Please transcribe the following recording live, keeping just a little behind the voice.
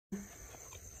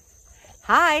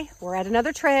Hi, we're at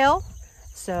another trail,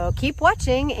 so keep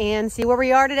watching and see where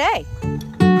we are today.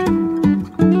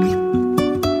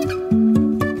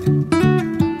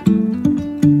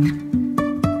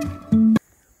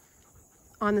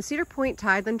 On the Cedar Point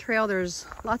Tidelands Trail, there's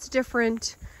lots of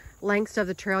different lengths of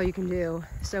the trail you can do.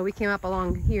 So we came up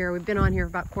along here. We've been on here for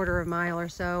about a quarter of a mile or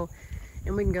so,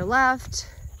 and we can go left.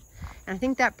 And I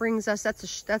think that brings us,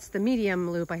 that's the medium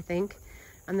loop, I think.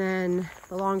 And then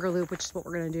the longer loop, which is what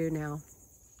we're gonna do now.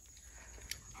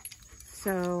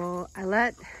 So I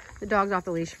let the dogs off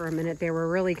the leash for a minute. They were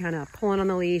really kind of pulling on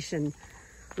the leash and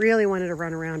really wanted to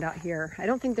run around out here. I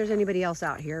don't think there's anybody else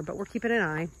out here, but we're keeping an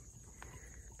eye.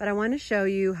 But I want to show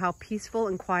you how peaceful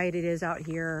and quiet it is out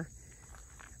here.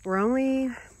 We're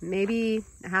only maybe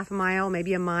a half a mile,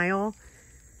 maybe a mile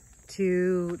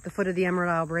to the foot of the Emerald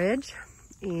Isle Bridge.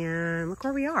 And look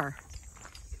where we are.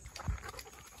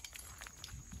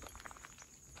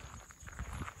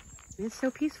 It's so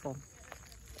peaceful.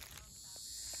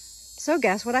 So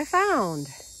guess what I found?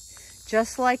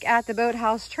 Just like at the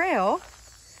Boathouse Trail,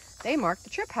 they marked the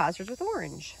trip hazards with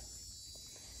orange.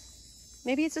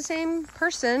 Maybe it's the same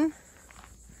person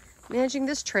managing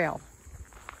this trail.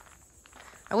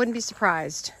 I wouldn't be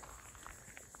surprised.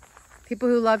 People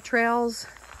who love trails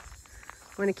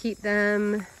want to keep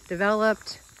them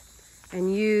developed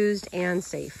and used and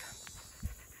safe.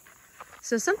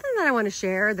 So something that I want to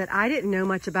share that I didn't know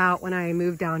much about when I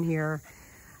moved down here.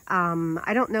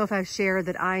 I don't know if I've shared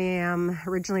that I am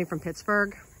originally from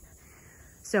Pittsburgh.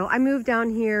 So I moved down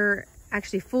here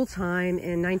actually full-time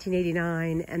in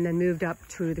 1989 and then moved up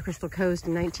to the Crystal Coast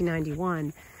in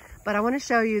 1991. But I want to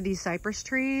show you these cypress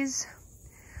trees.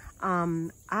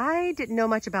 I didn't know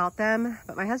much about them,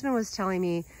 but my husband was telling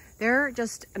me they're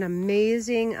just an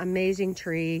amazing, amazing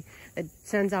tree that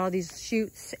sends out all these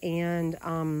shoots and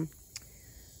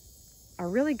a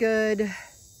really good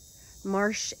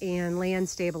marsh and land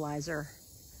stabilizer.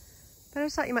 But I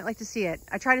just thought you might like to see it.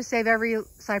 I try to save every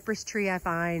cypress tree I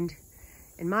find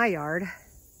in my yard,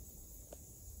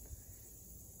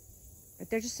 but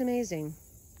they're just amazing.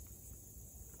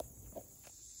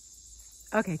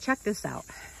 Okay, check this out.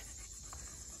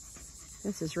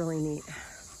 This is really neat.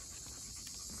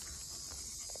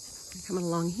 You're coming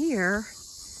along here,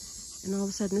 and all of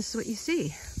a sudden this is what you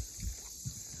see.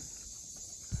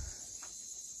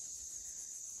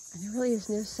 And there really is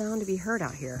no sound to be heard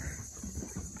out here.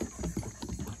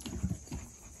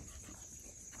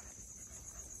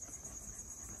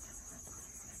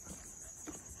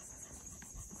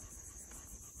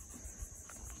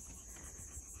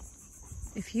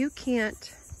 If you can't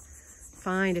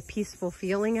find a peaceful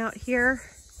feeling out here,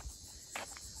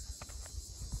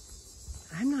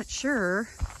 I'm not sure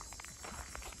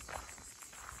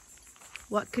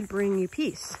what could bring you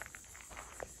peace.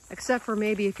 Except for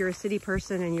maybe if you're a city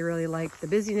person and you really like the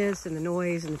busyness and the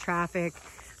noise and the traffic,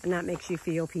 and that makes you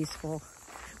feel peaceful.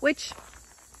 Which,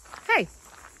 hey,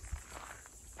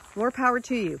 more power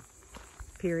to you,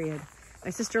 period.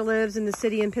 My sister lives in the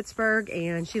city in Pittsburgh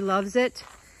and she loves it.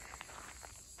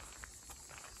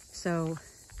 So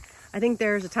I think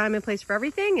there's a time and place for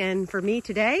everything. And for me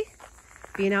today,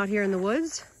 being out here in the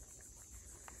woods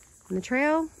on the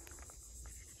trail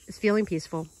is feeling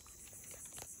peaceful.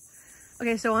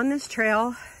 Okay, so on this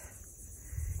trail,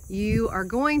 you are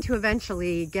going to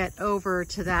eventually get over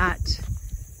to that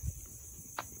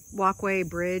walkway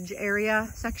bridge area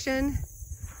section.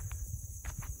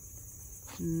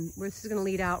 This is gonna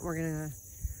lead out, and we're gonna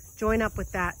join up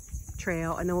with that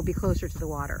trail, and then we'll be closer to the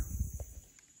water.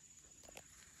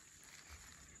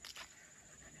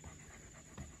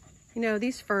 You know,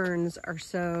 these ferns are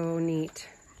so neat.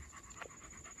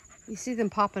 You see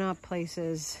them popping up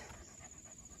places.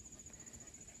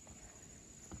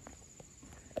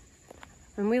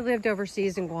 When we lived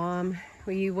overseas in Guam,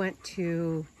 we went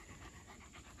to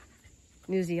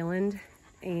New Zealand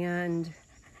and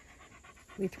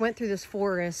we went through this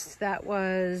forest that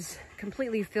was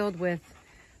completely filled with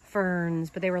ferns,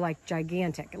 but they were like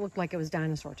gigantic. It looked like it was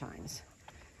dinosaur times.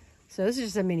 So this is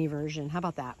just a mini version. How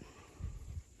about that?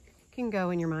 Can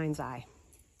go in your mind's eye.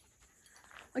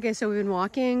 Okay, so we've been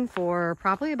walking for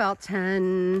probably about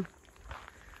 10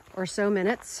 or so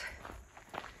minutes.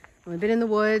 We've been in the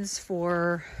woods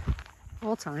for the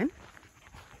whole time.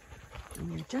 And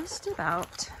we're just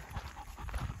about to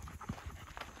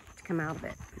come out of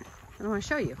it. And I want to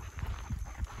show you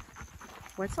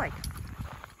what it's like.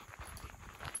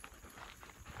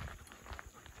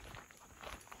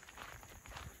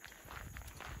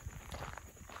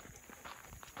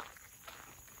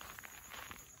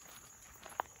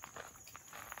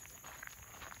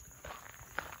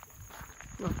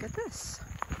 Look at this.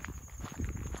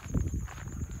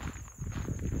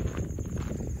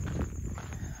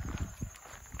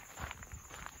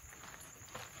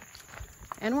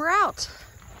 And we're out.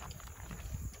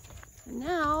 And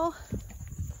now,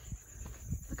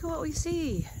 look at what we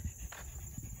see.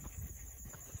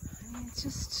 I mean,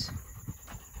 it's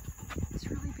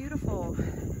really beautiful.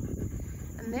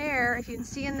 And there, if you can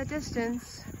see in the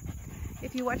distance,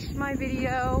 if you watched my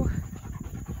video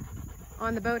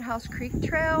on the Boathouse Creek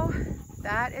Trail,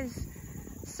 that is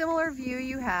similar view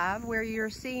you have where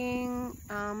you're seeing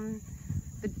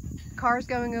the cars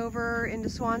going over into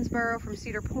Swansboro from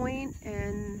Cedar Point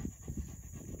and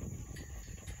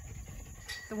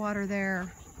the water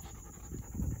there.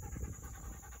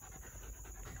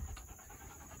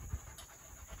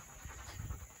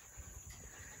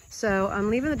 So I'm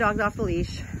leaving the dogs off the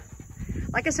leash.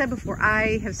 Like I said before,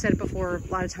 I have said it before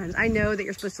a lot of times, I know that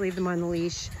you're supposed to leave them on the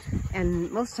leash,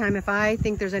 and most of the time if I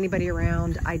think there's anybody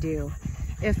around, I do.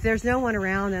 If there's no one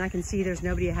around and I can see there's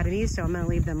nobody ahead of me, so I'm gonna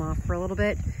leave them off for a little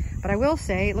bit. But I will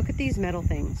say, look at these metal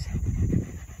things.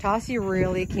 Tossie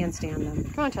really can't stand them.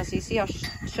 Come on, Tossie, see, I'll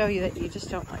show you that you just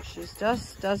don't like, she just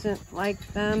doesn't like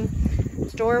them.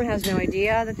 Storm has no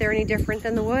idea that they're any different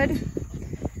than the wood,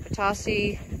 but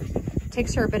Tossie,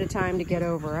 takes her a bit of time to get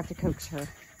over. I have to coax her.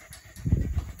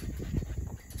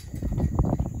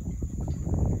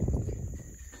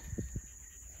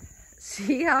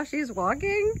 See how she's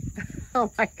walking?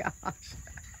 Oh my gosh.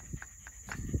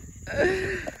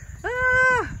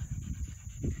 Ah.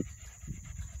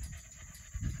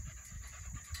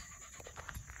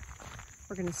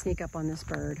 We're gonna sneak up on this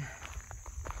bird.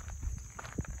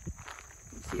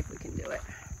 Let's see if we can do it.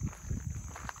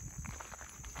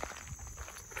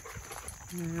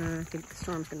 I think the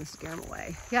storm's gonna scare him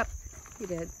away. Yep, he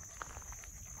did.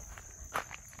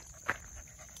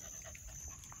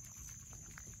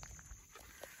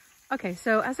 Okay,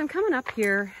 so as I'm coming up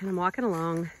here and I'm walking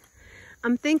along,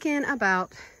 I'm thinking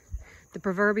about the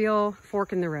proverbial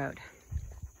fork in the road.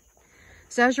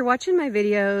 So as you're watching my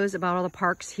videos about all the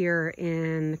parks here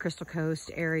in the Crystal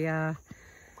Coast area,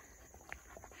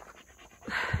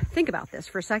 think about this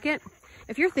for a second.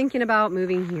 If you're thinking about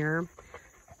moving here,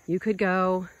 you could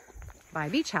go buy a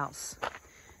beach house.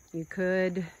 You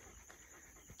could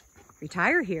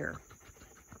retire here.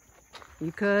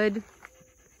 You could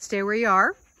stay where you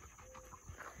are.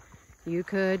 You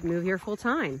could move here full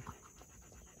time.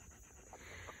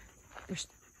 There's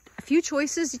a few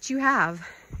choices that you have,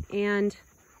 and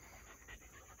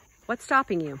what's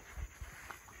stopping you?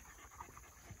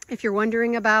 If you're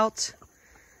wondering about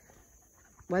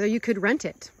whether you could rent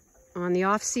it on the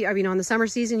on the summer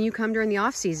season, you come during the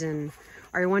off season.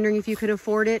 Are you wondering if you could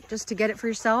afford it just to get it for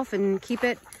yourself and keep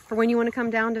it for when you want to come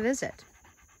down to visit?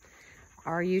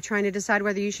 Are you trying to decide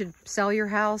whether you should sell your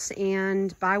house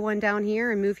and buy one down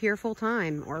here and move here full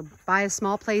time, or buy a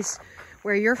small place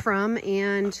where you're from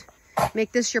and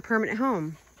make this your permanent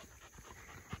home?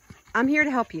 I'm here to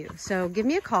help you. So give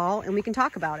me a call and we can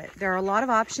talk about it. There are a lot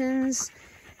of options.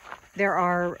 There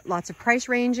are lots of price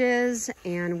ranges,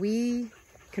 and we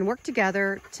can work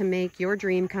together to make your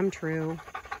dream come true,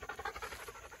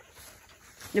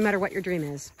 no matter what your dream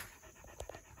is.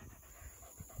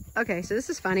 Okay, so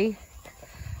this is funny.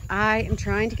 I am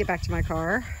trying to get back to my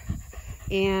car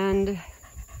and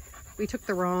we took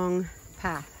the wrong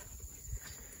path.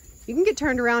 You can get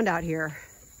turned around out here.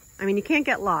 I mean, you can't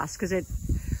get lost because it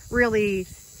really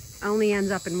only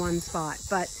ends up in one spot,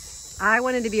 but I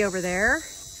wanted to be over there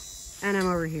and I'm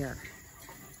over here.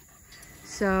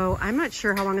 So I'm not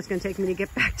sure how long it's gonna take me to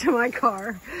get back to my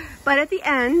car, but at the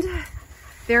end,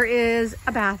 there is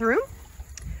a bathroom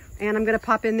and I'm gonna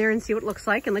pop in there and see what it looks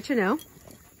like and let you know.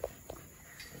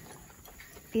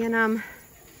 And we're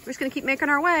just gonna keep making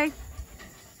our way.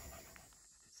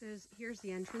 Says here's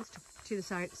the entrance to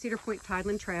the Cedar Point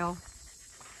Tidelands Trail.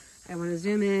 I want to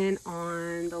zoom in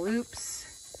on the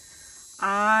loops.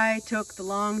 I took the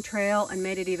long trail and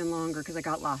made it even longer because I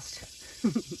got lost.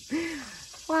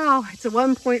 Wow, it's a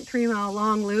 1.3 mile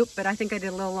long loop, but I think I did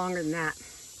a little longer than that.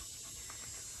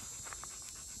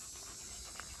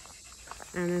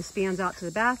 And this spans out to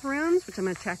the bathrooms, which I'm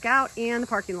going to check out, and the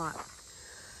parking lot.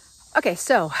 Okay,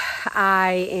 so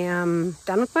I am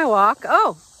done with my walk.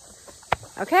 Oh,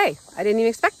 okay. I didn't even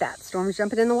expect that. Storm's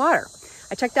jumping in the water.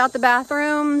 I checked out the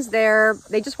bathrooms.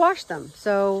 They just washed them.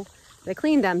 So they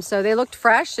cleaned them. So they looked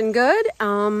fresh and good.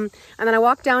 And then I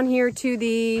walked down here to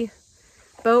the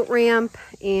boat ramp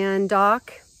and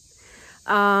dock.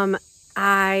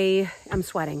 I am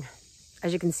sweating,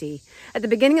 as you can see. At the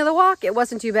beginning of the walk, it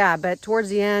wasn't too bad, but towards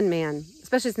the end, man,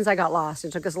 especially since I got lost,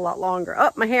 it took us a lot longer.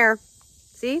 Oh, my hair.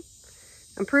 See?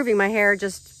 I'm proving my hair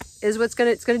just is it's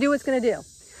gonna do what it's gonna do.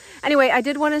 Anyway, I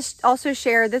did want to also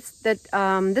share this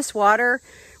water.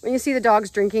 When you see the dogs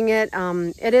drinking it,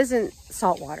 it isn't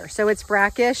salt water, so it's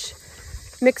brackish.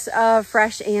 mix of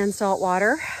fresh and salt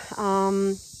water.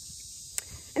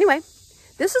 Anyway,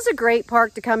 this is a great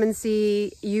park to come and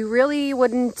see. You really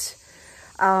wouldn't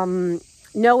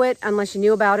know it unless you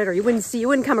knew about it, or you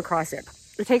wouldn't come across it.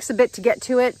 It takes a bit to get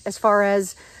to it. As far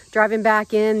as driving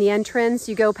back in the entrance,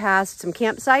 you go past some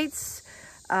campsites,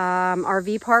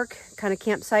 RV park kind of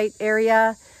campsite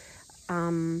area.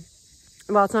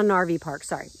 Well, it's not an RV park,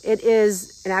 sorry. It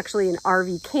is actually an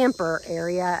RV camper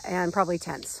area and probably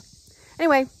tents.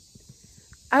 Anyway,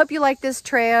 I hope you like this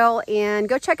trail, and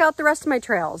go check out the rest of my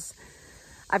trails.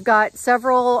 I've got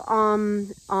several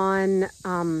on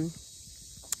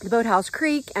the Boathouse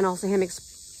Creek and also Hammock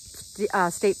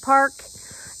State Park.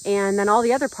 And then all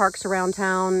the other parks around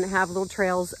town have little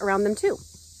trails around them too.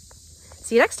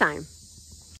 See you next time.